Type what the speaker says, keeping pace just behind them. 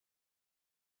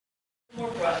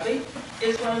broadly,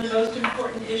 is one of the most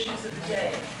important issues of the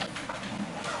day.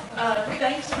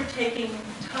 Thanks for taking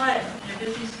time in your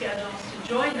busy schedules to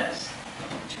join us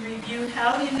to review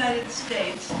how the United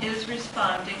States is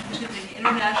responding to the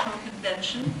International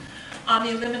Convention on the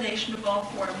Elimination of All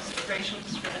Forms of Racial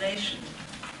Discrimination.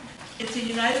 It's a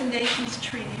United Nations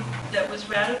treaty that was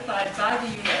ratified by the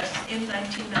U.S. in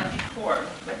 1994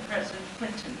 when President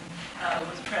Clinton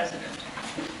was president.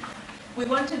 We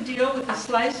want to deal with a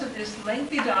slice of this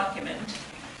lengthy document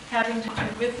having to do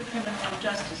with the criminal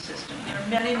justice system. There are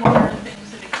many more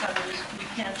things that it covers. We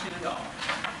can't do it all.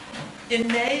 In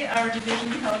May, our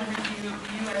division held a review of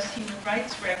the U.S. human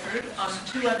rights record on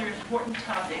two other important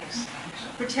topics: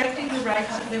 protecting the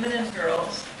rights of women and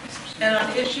girls, and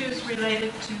on issues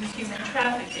related to human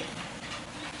trafficking.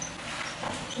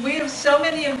 We have so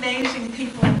many amazing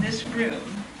people in this room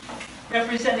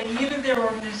representing either their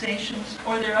organizations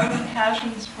or their own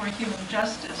passions for human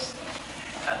justice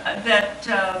that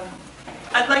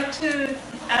I'd like to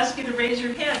ask you to raise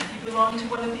your hand if you belong to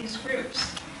one of these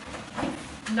groups.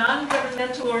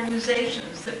 Non-governmental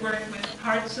organizations that work with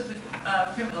parts of the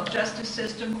criminal justice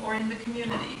system or in the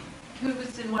community. Who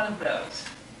was in one of those?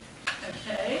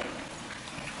 Okay.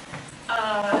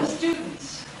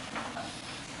 Students.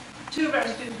 Two of our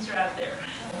students are out there.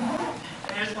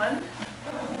 There's one.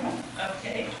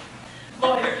 Okay.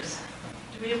 Lawyers.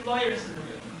 Do we have lawyers in the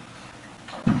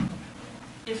room?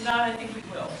 If not, I think we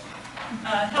will.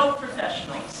 Health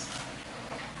professionals.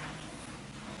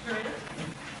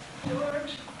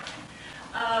 George.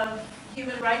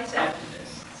 Human rights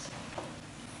activists.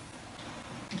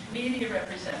 Media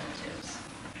representatives.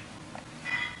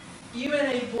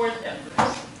 UNA board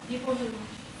members. People who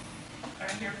are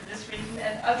here for this reason,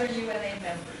 and other UNA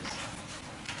members.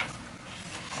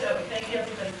 So thank you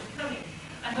everybody for coming.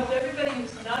 I hope everybody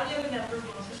who's not yet a member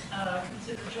will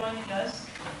consider joining us.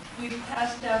 We've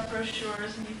passed out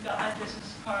brochures and you've got my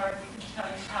business card. We can tell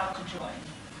you how to join.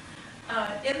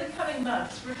 In the coming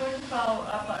months, we're going to follow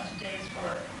up on today's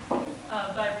work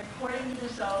by reporting the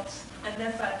results and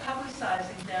then by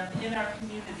publicizing them in our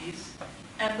communities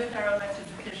and with our elected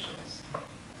officials.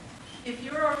 If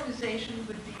your organization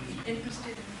would be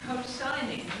interested in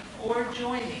co-signing or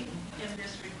joining in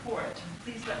this report,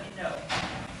 please let me know.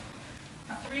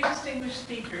 Three distinguished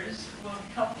speakers will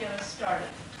help get us started: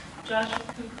 Joshua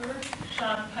Cooper,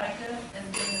 Sean Pica,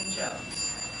 and Damon Jones.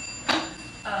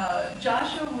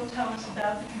 Joshua will tell us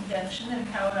about the convention and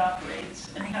how it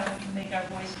operates and how we can make our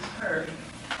voices heard.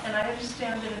 And I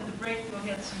understand that at the break we'll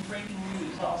get some breaking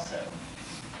news also.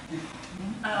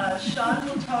 Sean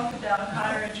will talk about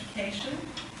higher education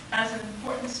as an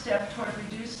important step toward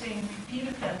reducing repeat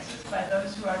offenses by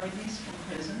those who are released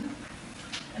from prison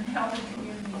and helping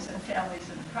communities and families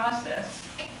in the process.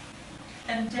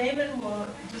 And Damon will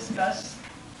discuss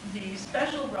the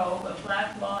special role of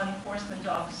Black law enforcement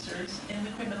officers in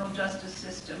the criminal justice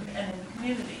system and in the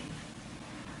community.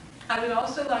 I would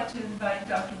also like to invite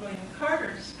Dr. William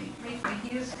Carter to speak briefly.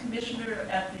 He is commissioner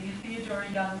at the Theodore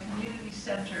Young Community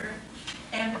Center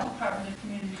and the Department of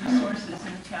Community Resources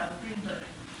in the town of Greenberg.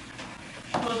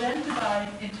 We'll then divide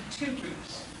into two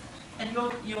groups, and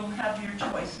you'll have your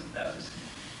choice of those.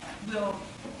 We'll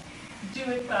do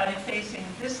it by facing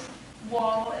this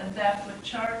wall and that flip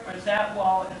chart, or that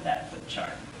wall and that flip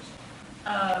chart.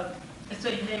 So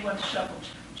you may want to shuffle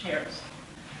chairs.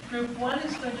 Group 1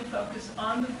 is going to focus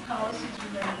on the policies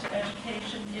related to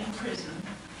education in prison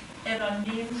and on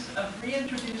means of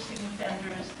reintroducing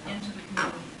offenders into the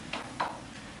community.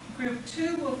 Group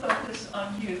 2 will focus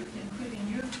on youth, including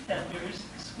youth offenders,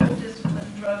 school discipline,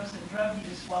 drugs, and drug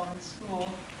use while in school.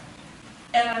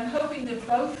 And I'm hoping that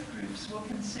both groups will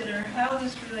consider how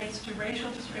this relates to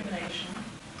racial discrimination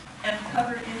and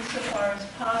cover insofar as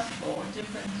possible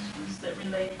differences that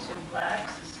relate to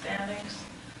Blacks, Hispanics,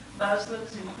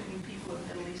 Muslims, including people of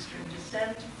Middle Eastern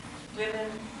descent, women,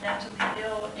 mentally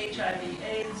ill,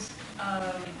 HIV/AIDS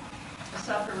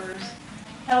sufferers,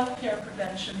 healthcare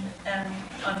prevention, and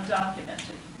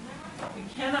undocumented. We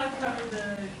cannot cover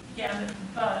the gamut,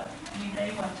 but we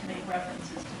may want to make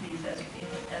references to these as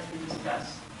we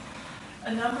discuss.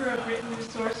 A number of written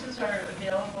resources are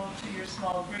available to your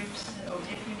small groups, so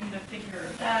if you need a figure or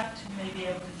fact, you may be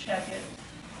able to check it.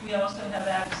 We also have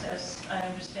access, I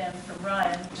understand from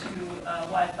Ryan, to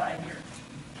Wi-Fi here.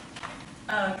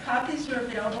 Copies are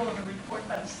available of a report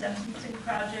by the Sentencing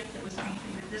Project that was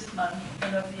completed this month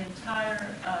and of the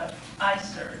entire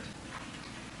ICERT.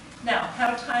 Now,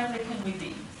 how timely can we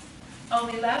be?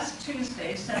 Only last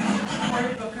Tuesday, Senators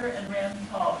Cory Booker and Rand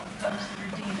Paul proposed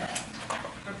the REDEEM Act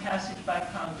for passage by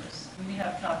Congress, and we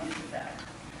have copies of that.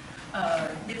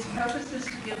 Its purpose is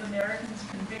to give Americans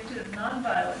convicted of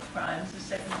nonviolent crimes a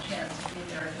second chance at the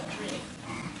American dream.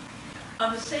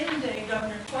 On the same day,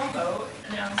 Governor Cuomo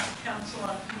announced the Council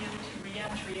on Community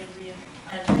Reentry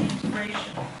and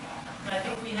Reintegration. And I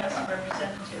think we have some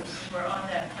representatives who are on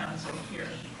that council here.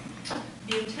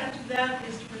 The intent of that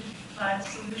is to provide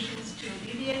solutions to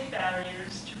alleviate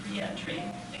barriers to reentry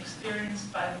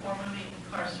experienced by formerly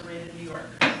incarcerated New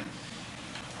Yorkers.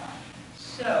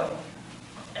 So,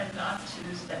 and not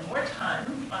to spend more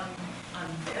time on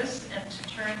this, and to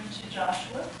turn to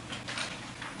Joshua.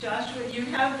 Joshua, you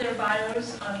have their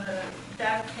bios on the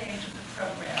back page of the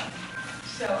program,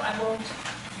 so I won't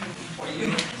read them for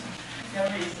you. No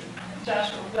reason.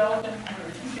 Joshua, welcome.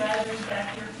 We're gathered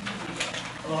back here from Geneva.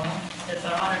 Hello. It's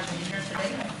an honor to be here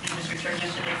today. We just returned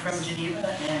yesterday from Geneva,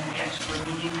 and we actually were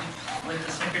meeting with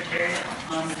the Secretariat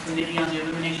on the Committee on the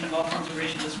Elimination of All Forms of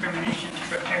Racial Discrimination to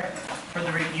prepare for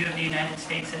the review of the United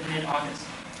States in mid-August.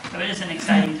 So it is an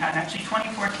exciting time. Actually,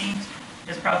 2014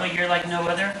 is probably a year like no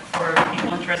other for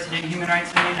people interested in human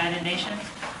rights in the United Nations.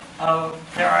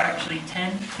 There are actually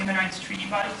 10 human rights treaty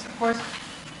bodies, of course.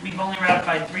 We've only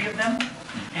ratified 3 of them,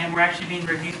 and we're actually being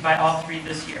reviewed by all 3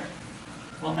 this year.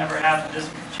 We'll never have this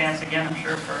chance again, I'm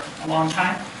sure, for a long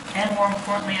time. And more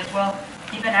importantly as well,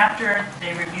 even after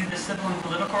they review the civil and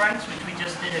political rights, which we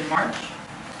just did in March,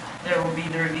 there will be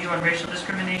the review on racial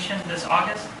discrimination this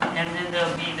August, and then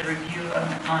there'll be the review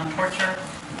on torture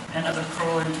and other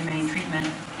cruel and inhumane treatment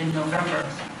in November.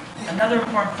 Another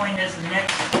important point is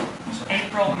next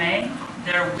April, May,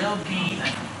 there will be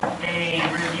a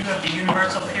review of the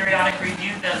Universal Periodic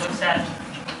Review that looks at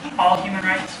all human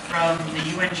rights from the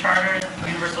UN Charter, the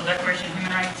Universal Declaration of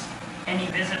Human Rights, any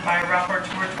visit by a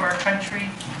rapporteur to our country,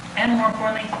 and more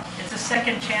importantly, it's a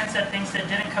second chance at things that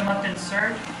didn't come up in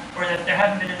CERD, or that there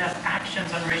haven't been enough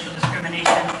actions on racial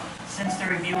discrimination since the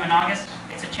review in August.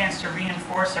 It's a chance to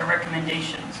reinforce our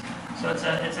recommendations. So it's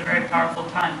a very powerful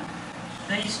time.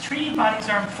 These treaty bodies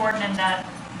are important in that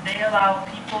they allow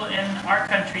people in our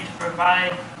country to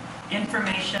provide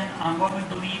information on what we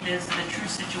believe is the true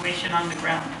situation on the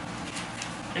ground.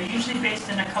 They're usually based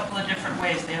in a couple of different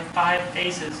ways. They have 5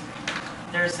 phases.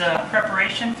 There's a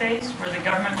preparation phase where the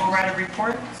government will write a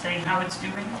report saying how it's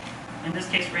doing, in this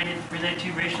case related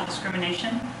to racial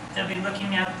discrimination. They'll be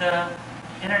looking at the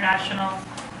International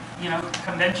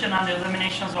Convention on the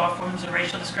Elimination of All Forms of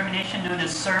Racial Discrimination, known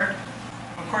as CERD.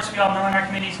 Of course, we all know in our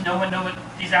communities, no one knows what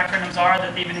these acronyms are,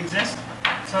 that they even exist.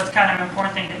 So it's kind of an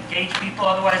important thing to gauge people.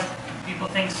 Otherwise, people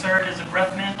think CERD is a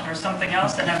breath mint or something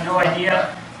else and have no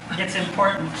idea it's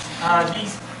important.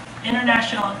 These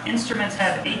international instruments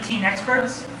have 18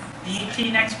 experts. The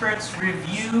 18 experts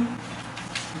review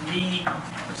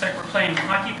looks like we're playing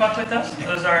hockey puck with us.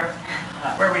 Those are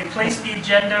where we place the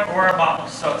agenda or a bottle.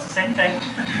 So it's the same thing.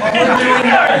 What we're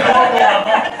doing at the global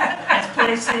level is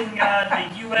placing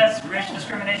the U.S. racial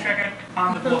discrimination record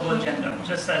on the global agenda,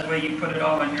 just as way you put it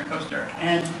all on your coaster.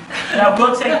 And that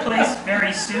will take place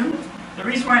very soon. The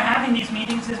reason we're having these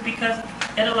meetings is because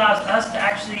it allows us to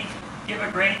actually give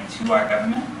a grade to our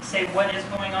government, say what is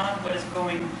going on, what is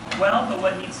going well, but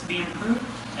what needs to be improved,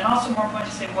 and also more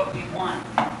importantly, say what we want.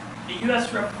 The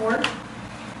U.S. report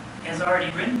is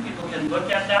already written, people can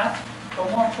look at that, but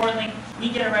more importantly, we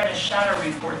get to write a shadow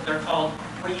report, they're called,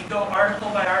 where you go article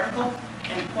by article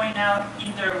and point out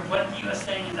either what the U.S. is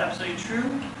saying is absolutely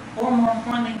true, or more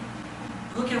importantly,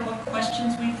 look at what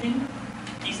questions we think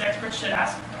these experts should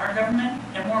ask our government,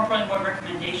 and more importantly, what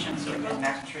recommendations. So in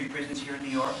maximum security prisons here in New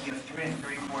York, we have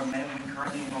 334 men and women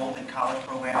currently enrolled in college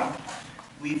programming.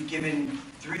 We've given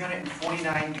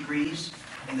 349 degrees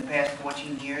in the past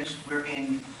 14 years. We're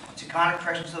in Taconic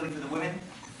Correctional Facility for the women,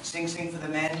 Sing Sing for the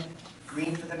men,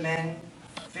 Green for the men,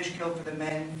 Fishkill for the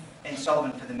men, and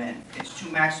Sullivan for the men. It's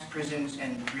 2 max prisons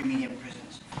and 3 medium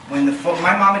prisons. When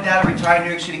my mom and dad are retired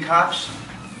New York City cops,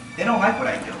 they don't like what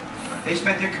I do. They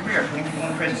spent their career putting people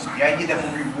in prisons. The idea that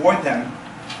we'll reward them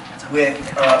with,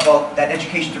 well, that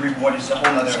education to reward is a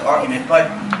whole other argument, but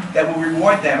that we'll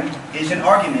reward them is an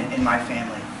argument in my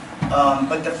family.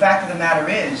 But the fact of the matter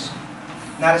is,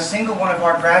 not a single one of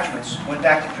our graduates went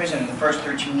back to prison in the first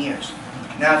 13 years.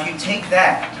 Now, if you take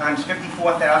that times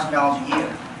 $54,000 a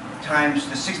year, times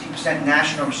the 60%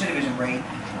 national recidivism rate,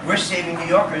 we're saving New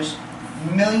Yorkers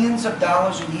millions of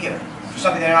dollars a year for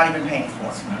something they're not even paying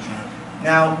for.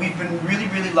 Now, we've been really,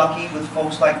 really lucky with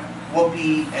folks like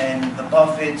Whoopi and the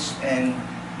Buffetts and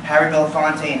Harry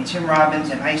Belafonte and Tim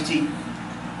Robbins and Ice-T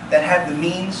that have the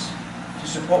means to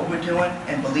support what we're doing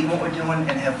and believe what we're doing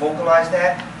and have vocalized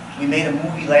that. We made a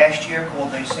movie last year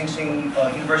called the Sing Sing,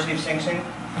 University of Sing Sing,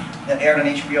 that aired on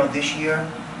HBO this year.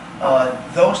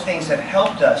 Those things have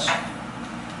helped us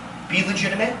be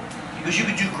legitimate Because you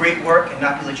could do great work and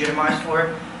not be legitimized for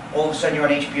it. All of a sudden you're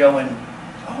on HBO and,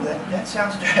 oh, that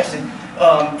sounds interesting.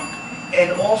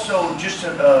 And also, just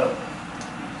to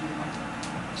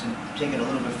take it a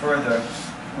little bit further,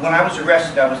 when I was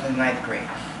arrested, I was in the 9th grade.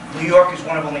 New York is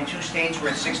one of only 2 states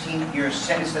where at 16 you're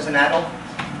sentenced as an adult.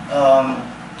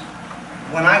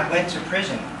 When I went to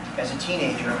prison as a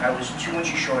teenager, I was 2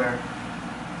 inches shorter.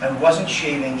 I wasn't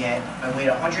shaving yet. I weighed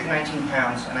 119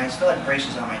 pounds, and I still had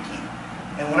braces on my teeth.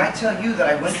 And when I tell you that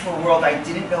I went to a world I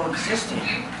didn't know existed,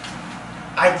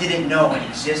 I didn't know it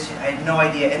existed. I had no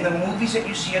idea. And the movies that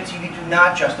you see on TV do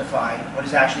not justify what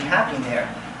is actually happening there.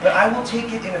 But I will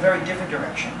take it in a very different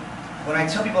direction. When I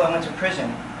tell people I went to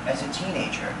prison as a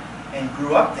teenager and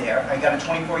grew up there, I got a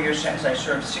 24-year sentence. I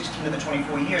served 16 of the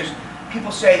 24 years.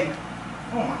 People say,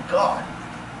 oh my God.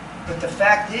 But the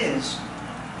fact is,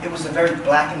 it was a very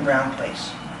black and brown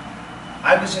place.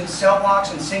 I was in cell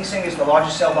blocks, and Sing Sing is the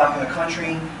largest cell block in the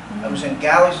country. I was in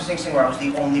galleys in Sing Sing where I was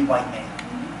the only white man.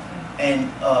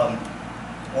 And,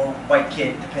 or white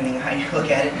kid, depending on how you look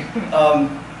at it.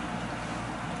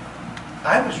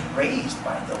 I was raised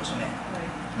by those men.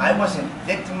 I wasn't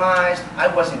victimized. I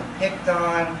wasn't picked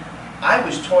on. I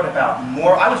was taught about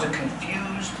more. I was a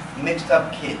confused, mixed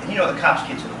up kid. And you know the cops'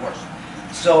 kids are the worst.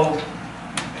 So,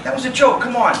 that was a joke,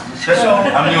 come on. So,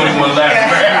 I'm the only one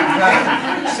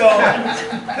laughing. So,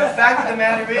 the fact of the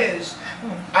matter is,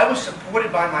 I was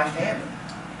supported by my family.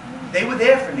 They were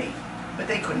there for me, but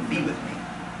they couldn't be with me.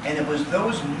 And it was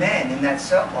those men in that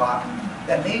cell block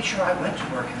that made sure I went to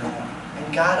work in the morning,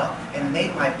 and got up, and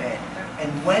made my bed,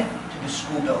 and went to the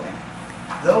school building.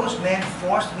 Those men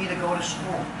forced me to go to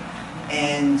school.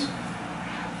 And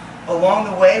along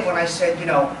the way, when I said, you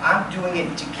know, I'm doing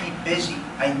it to keep busy,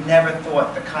 I never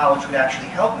thought the college would actually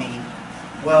help me.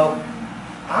 Well,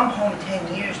 I'm home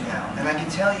 10 years now, and I can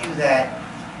tell you that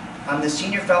I'm the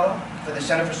senior fellow for the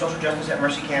Center for Social Justice at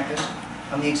Mercy Campus.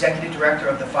 I'm the executive director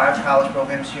of the 5 college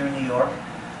programs here in New York.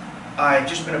 I've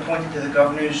just been appointed to the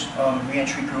governor's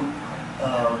reentry group,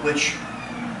 which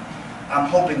I'm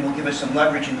hoping will give us some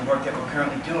leverage in the work that we're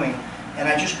currently doing. And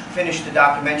I just finished a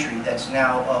documentary that's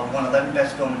now won 11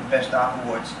 Best Film and Best Doc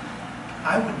Awards.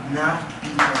 I would not be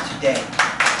here today.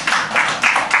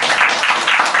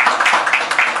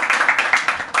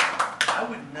 I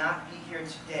would not be here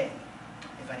today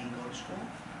if I didn't go to school.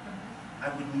 I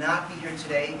would not be here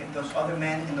today if those other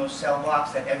men in those cell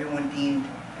blocks that everyone deemed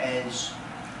as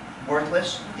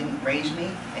worthless didn't raise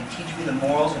me and teach me the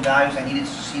morals and values I needed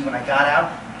to see when I got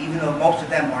out, even though most of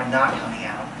them are not coming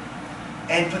out.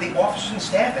 And for the officers and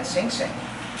staff at Sing Sing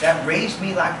that raised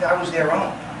me like I was their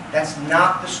own. That's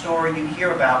not the story you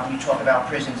hear about when you talk about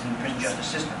prisons and the prison justice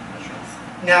system.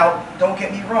 Now, don't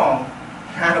get me wrong,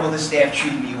 not all the staff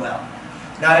treated me well.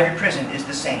 Not every prison is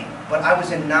the same. But I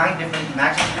was in 9 different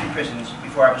maximum security prisons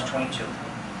before I was 22.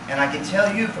 And I can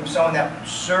tell you from someone that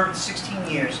served 16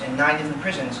 years in 9 different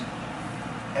prisons,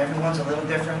 everyone's a little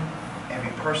different,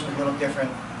 every person's a little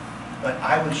different, but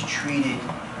I was treated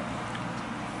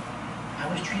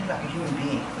like a human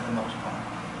being for the most part.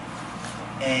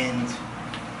 And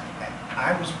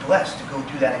I was blessed to go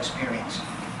through that experience,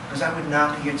 because I would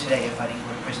not be here today if I didn't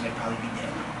go to prison. I'd probably be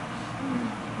dead.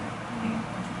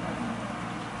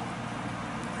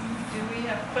 Do we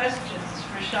have questions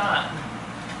for Sean?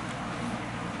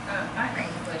 I have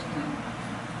a question.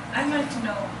 I'd like to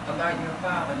know about your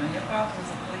father. Now, your father was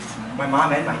a policeman? My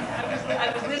mom and my dad.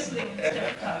 I was listening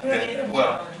to talk.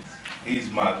 Well, he's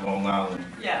my Long Island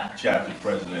chapter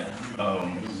president.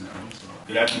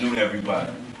 Good afternoon,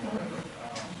 everybody.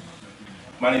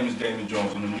 My name is Damon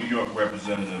Jones. I'm the New York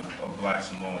representative of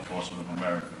Blacks in Law Enforcement of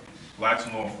America. Blacks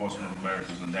in Law Enforcement of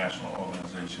America is a national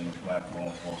organization of black law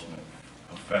enforcement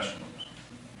professionals.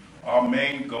 Our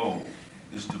main goal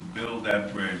is to build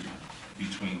that bridge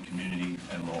between community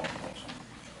and law enforcement.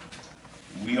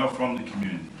 We are from the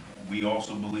community. We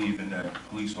also believe in that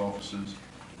police officers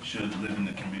should live in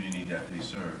the community that they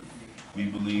serve. We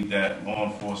believe that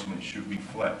law enforcement should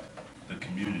reflect the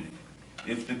community.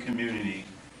 If the community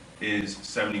is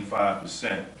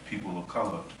 75% people of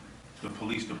color, the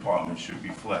police department should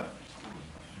reflect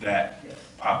that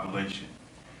population.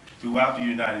 Throughout the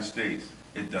United States,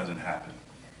 it doesn't happen.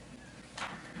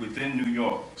 Within New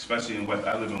York, especially in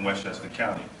I live in Westchester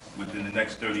County, within the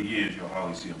next 30 years, you'll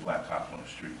hardly see a black cop on the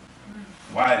street.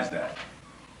 Why is that?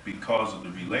 Because of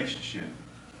the relationship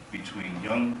between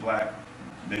young black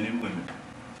men and women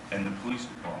and the police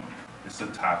department. It's a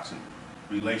toxic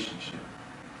relationship.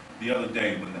 The other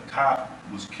day, when the cop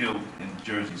was killed in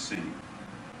Jersey City,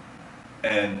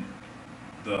 and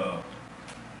the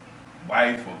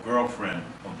wife or girlfriend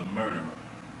of the murderer,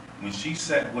 when she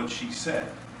said what she said,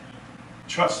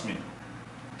 trust me,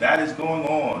 That is going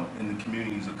on in the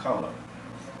communities of color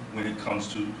when it comes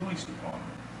to the police department.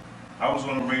 I was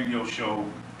on a radio show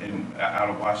out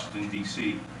of Washington,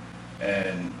 D.C.,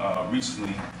 and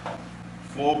recently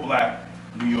 4 black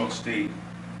New York State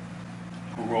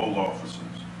parole officers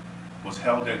was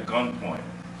held at gunpoint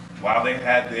while they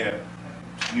had their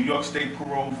New York State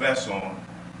parole vests on,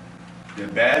 their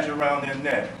badge around their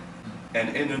neck,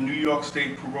 and in the New York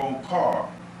State parole car,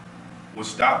 was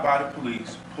stopped by the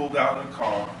police, pulled out of the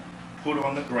car, put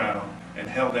on the ground, and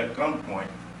held at gunpoint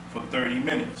for 30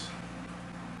 minutes.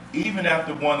 Even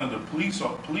after one of the police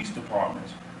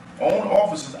department's own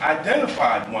officers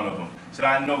identified one of them, said,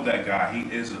 "I know that guy, he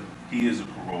is a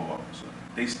parole officer."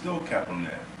 They still kept him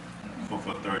there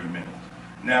for 30 minutes.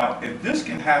 Now, if this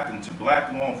can happen to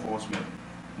black law enforcement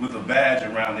with a badge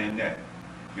around their neck,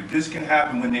 if this can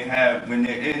happen when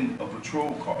they're in a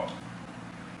patrol car,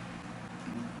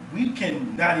 we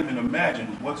can not even imagine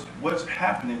what's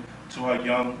happening to our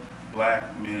young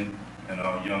black men and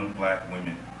our young black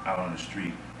women out on the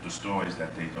street, the stories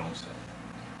that they don't say.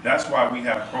 That's why we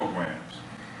have programs.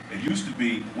 It used to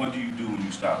be, what do you do when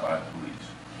you stop by the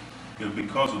police?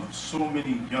 Because of so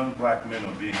many young black men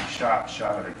are being shot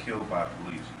or killed by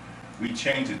police, we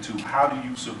changed it to, how do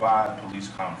you survive police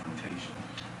confrontation?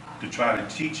 To try to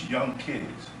teach young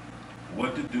kids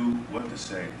what to do, what to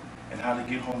say, and how to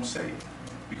get home safe.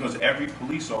 Because every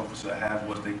police officer has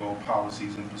what they call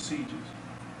policies and procedures.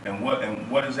 And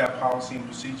what is that policy and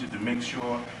procedure? To make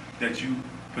sure that you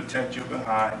protect your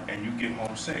behind and you get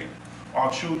home safe.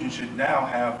 Our children should now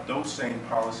have those same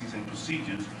policies and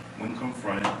procedures when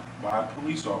confronted by a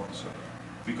police officer,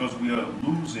 because we are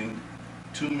losing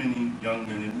too many young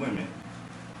men and women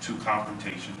to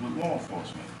confrontations with law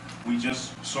enforcement. We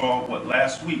just saw,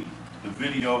 last week, the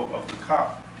video of the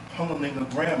cop pummeling a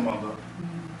grandmother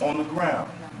on the ground.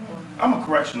 I'm a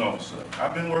correction officer.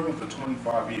 I've been working for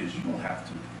 25 years. You don't have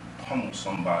to pummel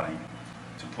somebody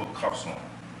to put cuffs on.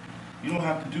 You don't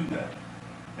have to do that.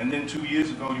 And then 2 years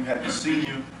ago, you had the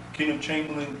senior, Kenneth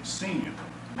Chamberlain Sr.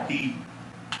 He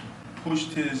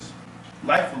pushed his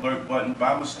life alert button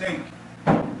by mistake.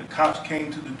 The cops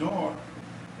came to the door,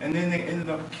 and then they ended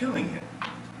up killing him.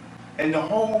 And the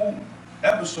whole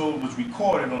episode was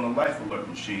recorded on a life alert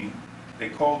machine. They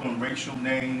called them racial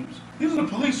names. These are the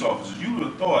police officers. You would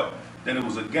have thought that it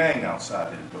was a gang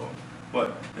outside their door.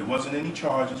 But there wasn't any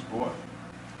charges brought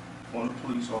on the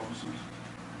police officers.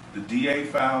 The DA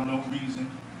found no reason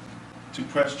to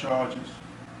press charges.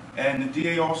 And the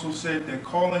DA also said that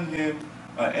calling him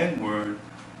an N-word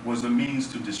was a means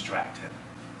to distract him,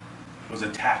 was a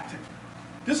tactic.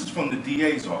 This is from the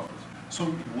DA's office. So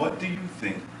what do you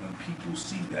think when people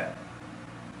see that?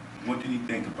 What do you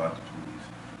think about the police?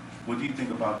 What do you think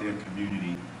about their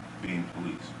community being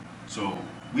policed? So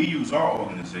we use our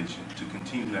organization to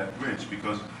continue that bridge,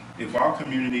 because if our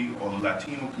community or the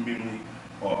Latino community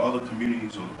or other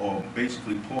communities or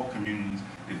basically poor communities,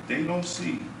 if they don't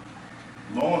see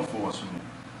law enforcement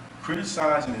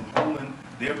criticizing and holding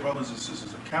their brothers and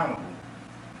sisters accountable,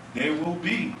 there will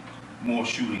be more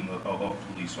shooting of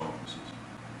police officers.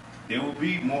 There will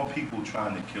be more people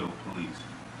trying to kill police.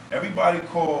 Everybody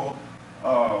called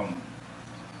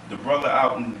the brother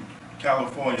out in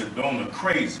California, Dona,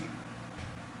 crazy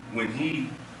when he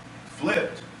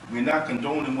flipped. We're not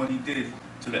condoning what he did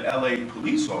to the LA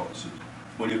police officers.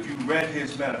 But if you read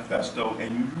his manifesto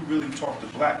and you really talk to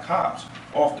black cops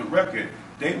off the record,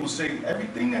 they will say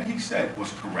everything that he said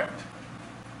was correct.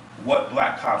 What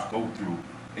black cops go through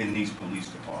in these police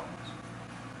departments,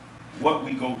 what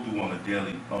we go through on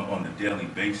a daily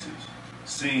basis,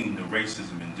 seeing the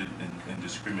racism and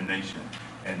discrimination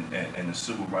and the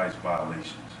civil rights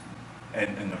violations.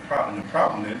 And the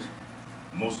problem is,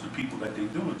 most of the people that they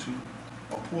do it to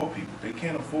are poor people. They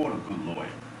can't afford a good lawyer.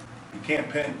 You can't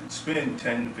spend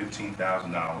 $10,000 to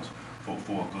 $15,000 for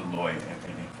a good lawyer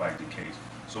and fight the case.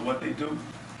 So what they do,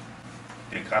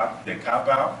 they cop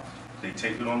out, they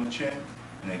take it on the chin,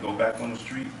 and they go back on the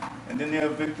street, and then they're a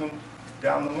victim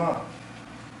down the line.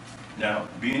 Now,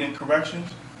 being in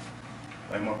corrections,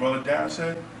 like my brother Darren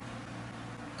said,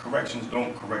 corrections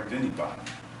don't correct anybody.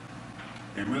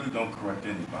 They really don't correct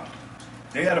anybody.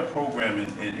 They had a program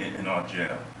in our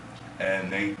jail, and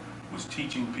they was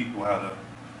teaching people how to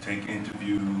take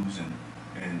interviews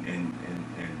and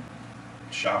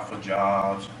shop for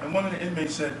jobs. And one of the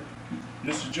inmates said,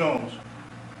 "Mr. Jones,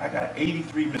 I got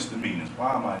 83 misdemeanors.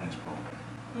 Why am I in this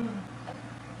program?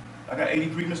 I got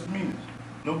 83 misdemeanors.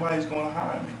 Nobody's going to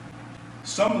hire me."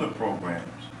 Some of the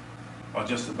programs are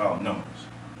just about numbers,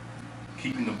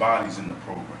 keeping the bodies in the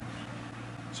program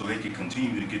so they can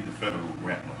continue to get the federal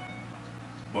grant money.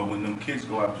 But when them kids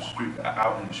go out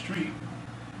in the street,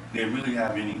 they really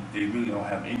don't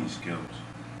have any skills.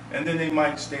 And then they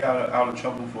might stay out of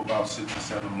trouble for about 6 or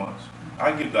 7 months.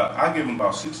 I give them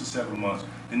about 6 or 7 months,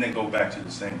 then they go back to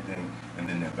the same thing, and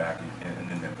then they're back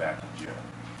in jail.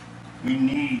 We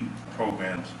need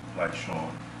programs like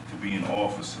Sean to be in all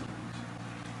facilities.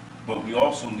 But we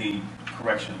also need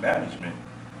correction management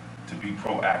to be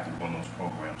proactive on those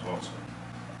programs also.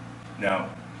 Now,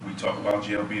 we talk about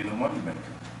jail being a moneymaker.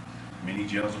 Many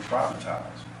jails are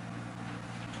privatized.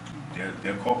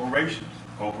 They're corporations.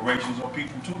 Corporations are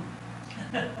people too.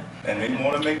 And they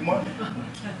want to make money.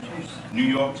 New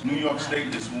York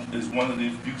State is one of the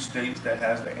few states that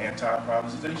has the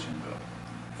anti-privatization bill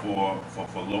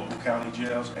for local county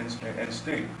jails and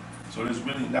state. So there's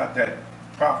really not that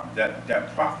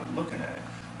profit looking at it.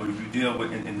 But if you deal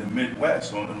with in the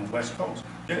Midwest, on the West Coast,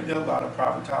 there are a lot of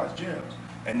privatized jails.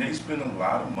 And they spend a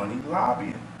lot of money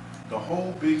lobbying. The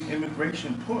whole big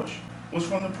immigration push was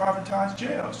from the privatized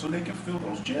jails, so they can fill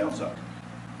those jails up.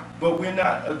 But we're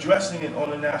not addressing it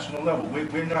on a national level.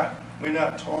 We're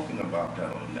not talking about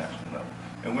that on a national level.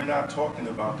 And we're not talking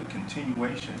about the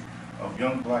continuation of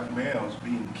young black males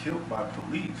being killed by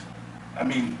police. I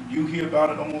mean, you hear about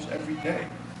it almost every day.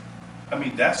 I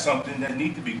mean, that's something that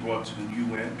needs to be brought to the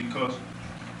UN, because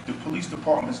the police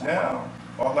departments now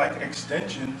are like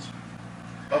extensions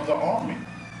of the Army.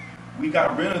 We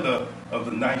got rid of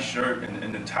the nice shirt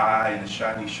and the tie and the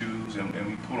shiny shoes, and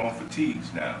we put on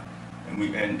fatigues now. And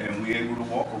we're able to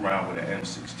walk around with an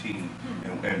M16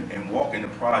 and walk in the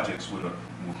projects with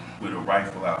a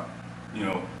rifle out, you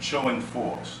know, showing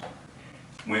force.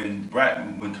 When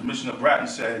Commissioner Bratton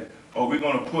said, "Oh, we're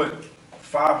going to put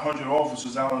 500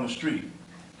 officers out on the street,"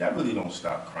 that really don't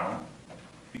stop crime,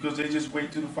 because they just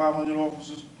wait till the 500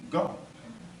 officers go.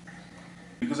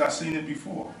 Because I've seen it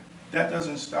before. That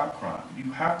doesn't stop crime.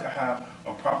 You have to have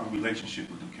a proper relationship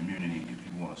with the community if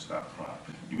you want to stop crime.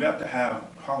 You have to have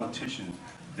politicians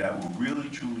that will really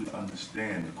truly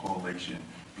understand the correlation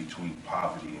between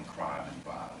poverty and crime and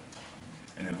violence.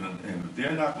 And if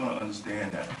they're not going to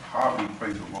understand that poverty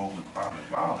plays a role in crime and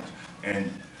violence,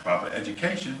 and proper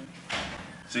education,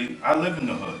 see, I live in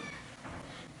the hood.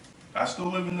 I still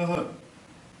live in the hood.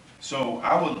 So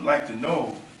I would like to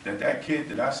know that kid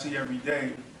that I see every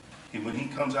day, when he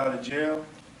comes out of jail,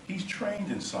 he's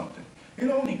trained in something. It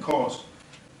only costs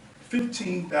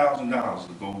 $15,000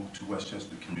 to go to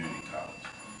Westchester Community College.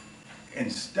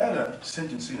 Instead of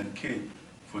sentencing a kid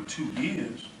for 2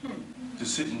 years to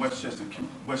sit in Westchester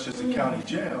County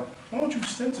Jail, why don't you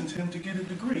sentence him to get a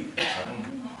degree?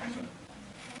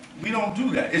 We don't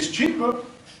do that. It's cheaper,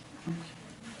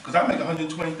 because I make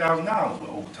 $120,000 with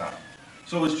overtime.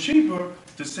 So it's cheaper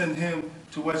to send him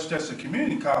to Westchester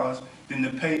Community College than to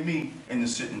pay me and to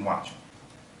sit and watch him.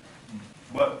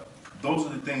 But those are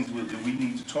the things that we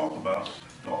need to talk about,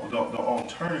 the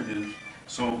alternatives,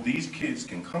 so these kids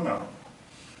can come out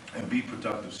and be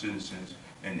productive citizens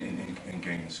and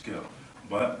gain skill.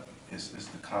 But it's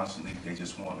the constantly, they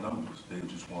just want numbers. They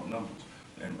just want numbers.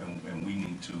 And we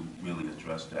need to really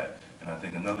address that. And I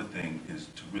think another thing is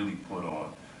to really put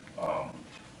on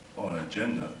an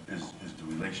agenda is the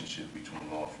relationship between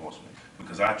law enforcement.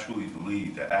 Because I truly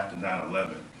believe that after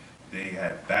 9/11, they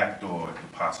had backdoored the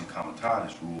posse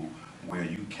comitatus rule, where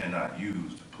you cannot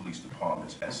use the police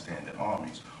departments as standing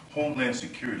armies. Homeland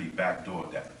Security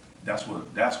backdoored that. That's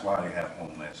why they have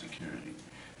Homeland Security.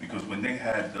 Because when they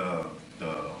had the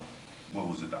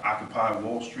Occupy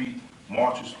Wall Street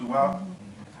marches throughout,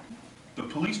 the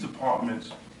police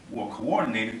departments were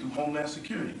coordinated through Homeland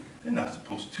Security. They're not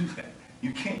supposed to do that.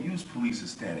 You can't use police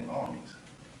as standing armies.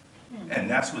 And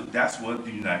that's what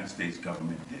the United States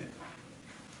government did.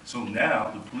 So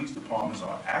now the police departments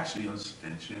are actually an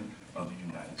extension of the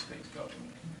United States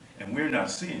government. And we're not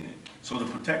seeing it. So the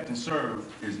protect and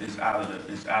serve is out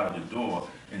of the door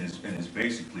and is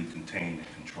basically contained and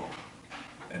controlled.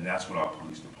 And that's what our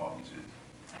police departments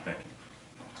is. Thank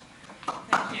you.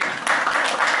 Thank you.